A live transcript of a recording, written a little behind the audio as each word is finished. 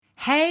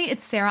Hey,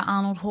 it's Sarah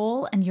Arnold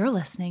Hall, and you're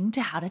listening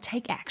to How to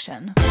Take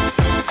Action.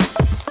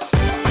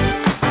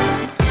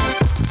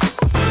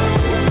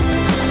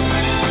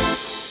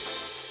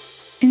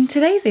 In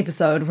today's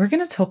episode, we're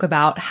going to talk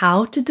about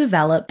how to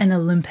develop an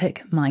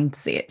Olympic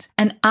mindset.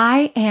 And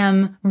I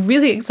am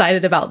really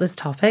excited about this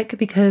topic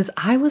because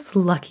I was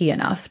lucky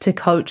enough to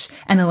coach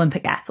an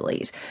Olympic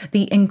athlete,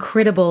 the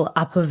incredible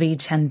Apovi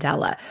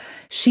Chandala.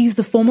 She's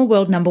the former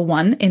world number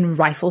one in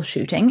rifle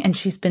shooting, and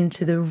she's been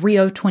to the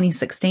Rio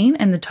 2016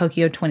 and the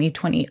Tokyo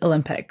 2020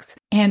 Olympics.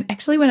 And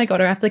actually, when I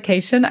got her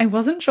application, I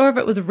wasn't sure if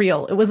it was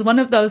real. It was one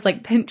of those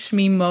pinch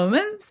me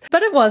moments,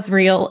 but it was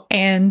real.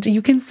 And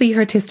you can see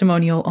her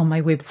testimonial on my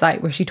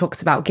website where she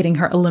talks about getting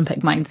her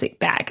Olympic mindset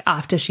back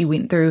after she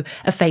went through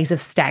a phase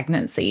of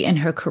stagnancy in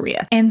her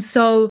career. And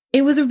so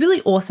it was a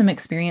really awesome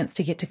experience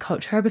to get to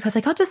coach her because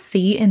I got to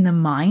see in the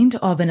mind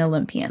of an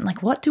Olympian,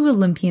 what do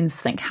Olympians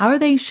think? How are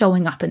they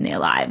showing up in their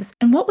lives?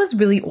 And what was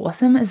really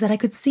awesome is that I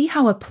could see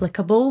how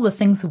applicable the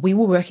things we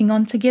were working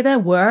on together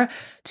were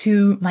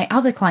to my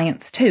other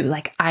clients too.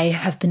 I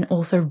have been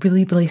also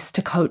really blessed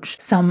to coach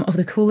some of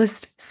the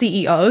coolest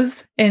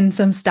CEOs in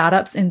some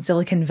startups in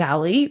Silicon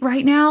Valley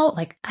right now.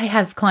 I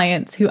have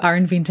clients who are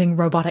inventing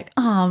robotic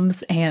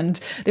arms and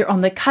they're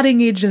on the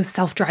cutting edge of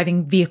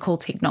self-driving vehicle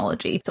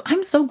technology. So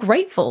I'm so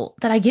grateful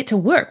that I get to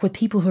work with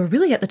people who are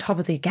really at the top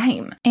of their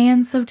game.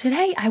 And so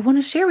today I want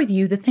to share with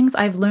you the things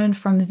I've learned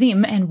from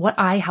them and what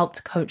I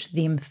helped coach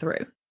them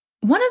through.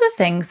 One of the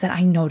things that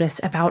I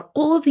notice about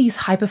all of these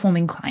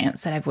high-performing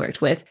clients that I've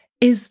worked with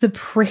is the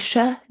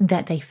pressure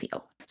that they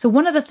feel. So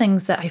one of the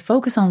things that I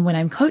focus on when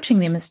I'm coaching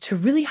them is to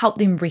really help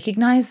them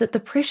recognize that the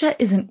pressure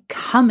isn't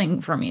coming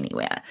from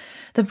anywhere.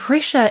 The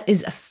pressure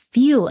is a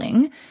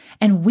feeling,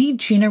 and we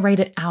generate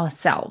it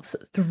ourselves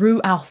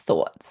through our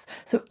thoughts.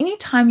 So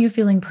anytime you're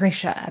feeling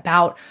pressure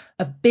about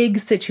a big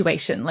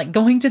situation, like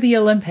going to the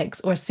Olympics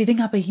or setting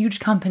up a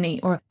huge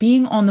company or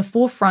being on the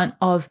forefront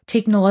of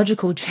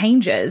technological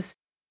changes,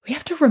 we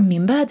have to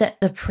remember that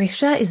the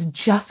pressure is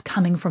just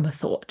coming from a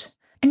thought.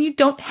 And you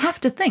don't have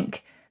to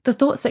think the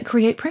thoughts that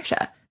create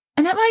pressure.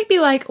 And that might be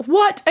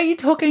what are you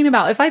talking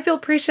about? If I feel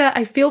pressure,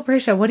 I feel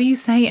pressure. What are you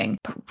saying?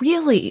 But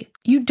really,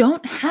 you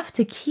don't have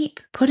to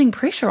keep putting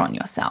pressure on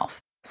yourself.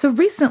 So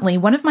recently,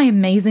 one of my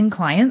amazing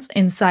clients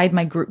inside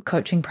my group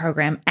coaching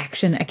program,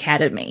 Action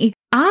Academy,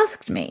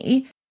 asked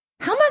me,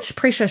 how much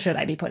pressure should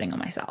I be putting on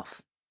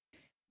myself?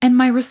 And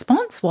my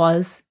response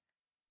was,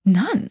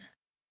 none.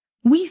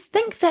 We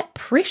think that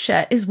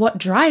pressure is what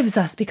drives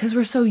us because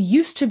we're so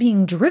used to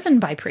being driven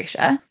by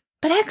pressure,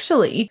 but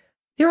actually,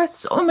 there are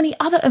so many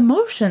other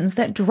emotions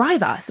that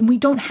drive us, and we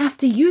don't have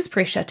to use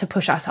pressure to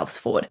push ourselves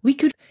forward. We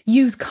could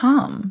use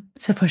calm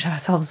to push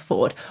ourselves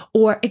forward,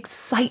 or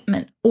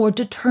excitement, or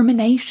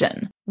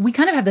determination. We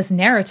kind of have this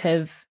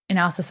narrative in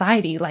our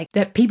society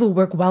that people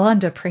work well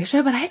under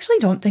pressure, but I actually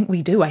don't think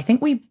we do. I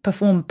think we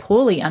perform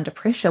poorly under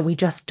pressure. We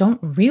just don't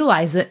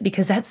realize it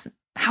because that's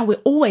how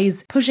we're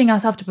always pushing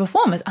ourselves to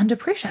perform is under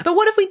pressure. But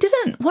what if we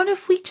didn't? What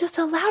if we just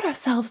allowed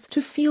ourselves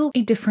to feel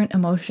a different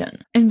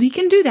emotion? And we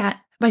can do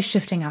that by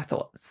shifting our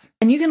thoughts.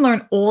 And you can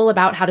learn all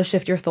about how to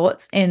shift your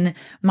thoughts in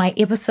my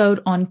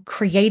episode on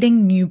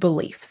creating new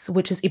beliefs,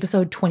 which is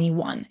episode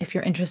 21, if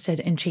you're interested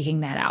in checking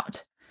that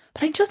out.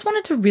 But I just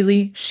wanted to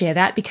really share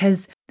that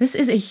because this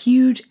is a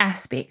huge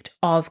aspect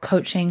of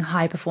coaching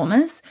high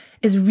performers,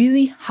 is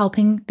really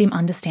helping them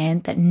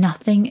understand that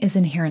nothing is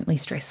inherently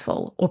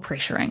stressful or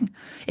pressuring.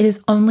 It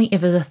is only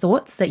ever the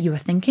thoughts that you are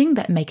thinking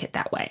that make it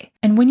that way.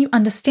 And when you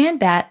understand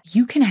that,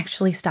 you can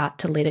actually start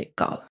to let it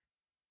go.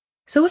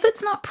 So if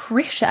it's not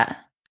pressure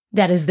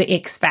that is the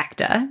X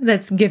factor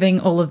that's giving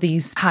all of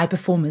these high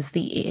performers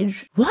the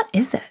edge, what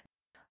is it?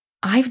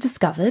 I've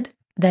discovered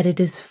that it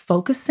is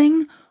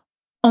focusing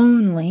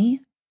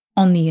only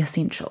on the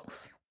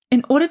essentials.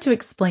 In order to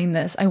explain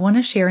this, I want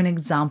to share an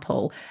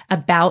example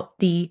about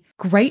the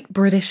Great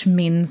British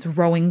Men's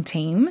Rowing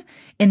Team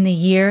in the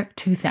year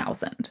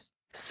 2000.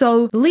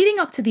 So leading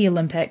up to the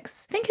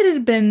Olympics, I think it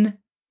had been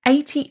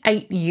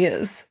 88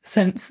 years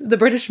since the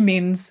British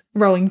men's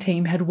rowing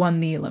team had won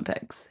the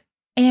Olympics.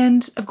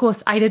 And of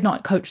course, I did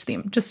not coach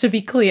them. Just to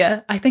be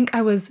clear, I think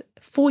I was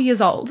 4 years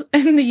old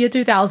in the year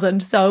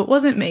 2000, so it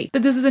wasn't me.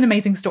 But this is an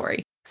amazing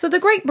story. So the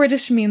Great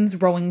British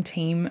Men's Rowing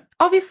Team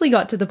obviously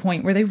got to the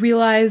point where they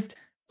realized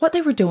what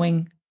they were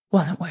doing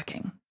wasn't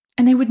working,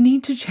 and they would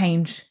need to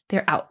change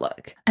their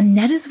outlook. And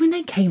that is when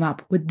they came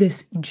up with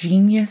this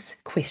genius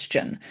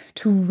question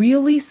to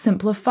really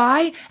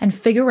simplify and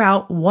figure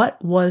out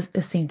what was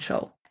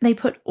essential. They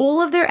put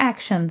all of their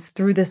actions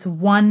through this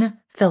one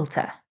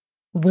filter.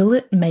 Will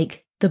it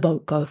make the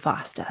boat go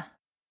faster?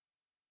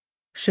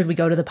 Should we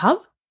go to the pub?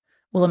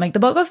 Will it make the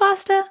boat go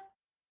faster?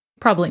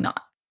 Probably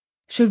not.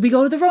 Should we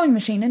go to the rowing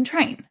machine and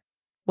train?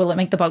 Will it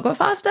make the boat go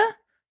faster?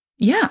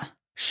 Yeah.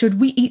 Should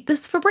we eat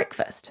this for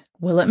breakfast?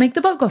 Will it make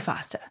the boat go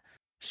faster?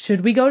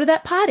 Should we go to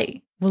that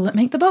party? Will it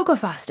make the boat go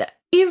faster?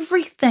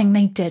 Everything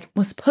they did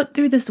was put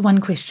through this one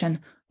question,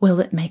 will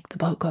it make the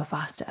boat go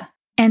faster?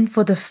 And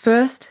for the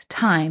first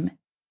time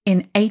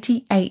in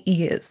 88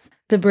 years,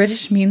 the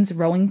British men's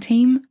rowing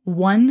team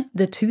won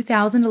the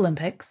 2000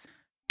 Olympics,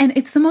 and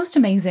it's the most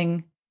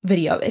amazing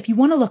video. If you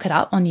want to look it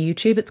up on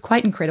YouTube, it's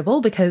quite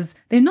incredible because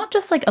they're not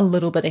just like a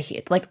little bit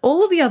ahead. Like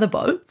all of the other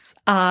boats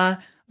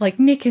are like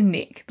neck and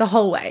neck the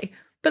whole way.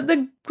 But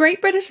the Great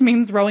British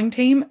men's rowing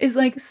team is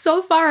like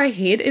so far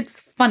ahead, it's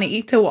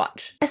funny to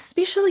watch.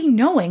 Especially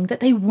knowing that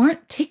they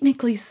weren't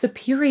technically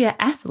superior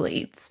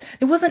athletes.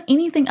 There wasn't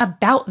anything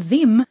about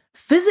them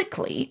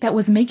physically that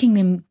was making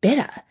them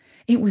better.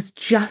 It was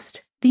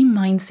just the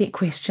mindset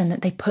question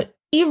that they put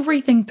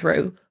everything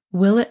through.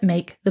 Will it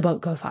make the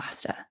boat go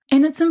faster?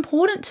 And it's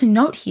important to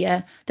note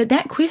here that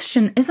that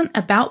question isn't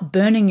about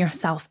burning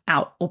yourself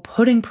out or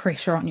putting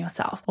pressure on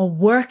yourself or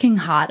working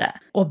harder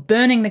or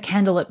burning the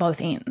candle at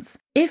both ends.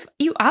 If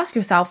you ask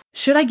yourself,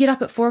 should I get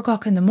up at 4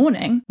 o'clock in the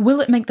morning?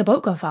 Will it make the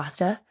boat go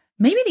faster?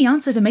 Maybe the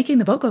answer to making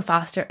the boat go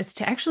faster is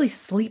to actually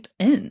sleep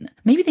in.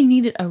 Maybe they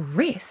needed a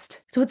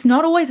rest. So it's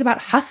not always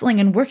about hustling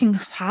and working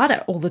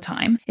harder all the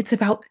time. It's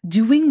about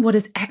doing what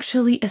is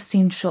actually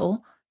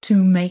essential to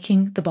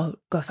making the boat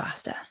go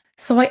faster.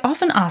 So I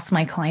often ask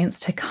my clients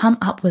to come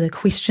up with a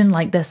question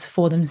like this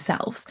for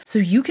themselves. So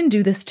you can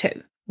do this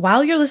too.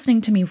 While you're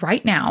listening to me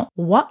right now,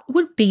 what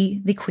would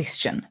be the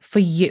question for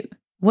you?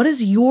 What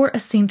is your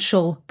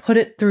essential put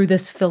it through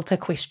this filter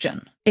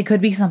question? It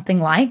could be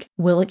something like,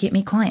 will it get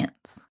me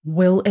clients?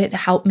 Will it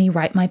help me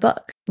write my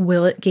book?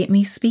 Will it get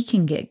me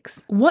speaking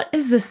gigs? What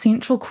is the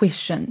central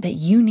question that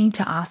you need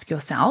to ask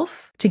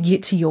yourself to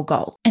get to your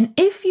goal? And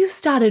if you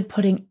started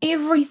putting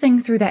everything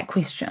through that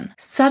question,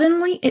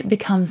 suddenly it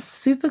becomes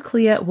super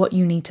clear what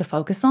you need to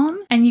focus on.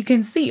 And you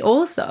can see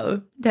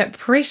also that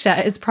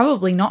pressure is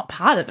probably not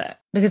part of it.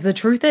 Because the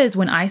truth is,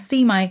 when I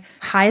see my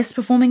highest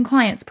performing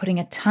clients putting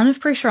a ton of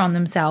pressure on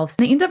themselves,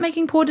 they end up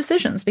making poor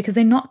decisions because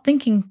they're not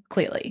thinking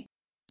clearly.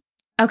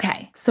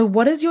 Okay, so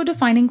what is your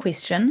defining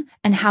question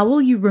and how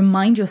will you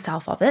remind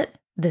yourself of it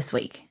this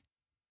week?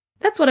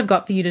 That's what I've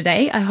got for you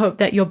today. I hope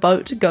that your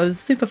boat goes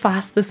super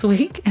fast this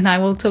week, and I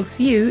will talk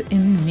to you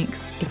in the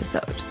next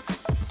episode.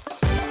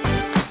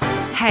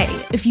 Hey,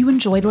 if you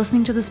enjoyed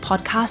listening to this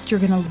podcast,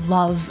 you're going to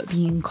love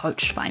being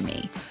coached by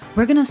me.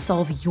 We're going to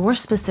solve your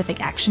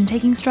specific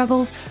action-taking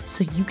struggles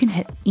so you can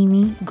hit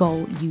any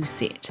goal you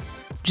set.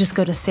 Just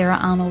go to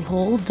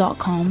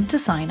saraharnoldhall.com to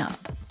sign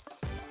up.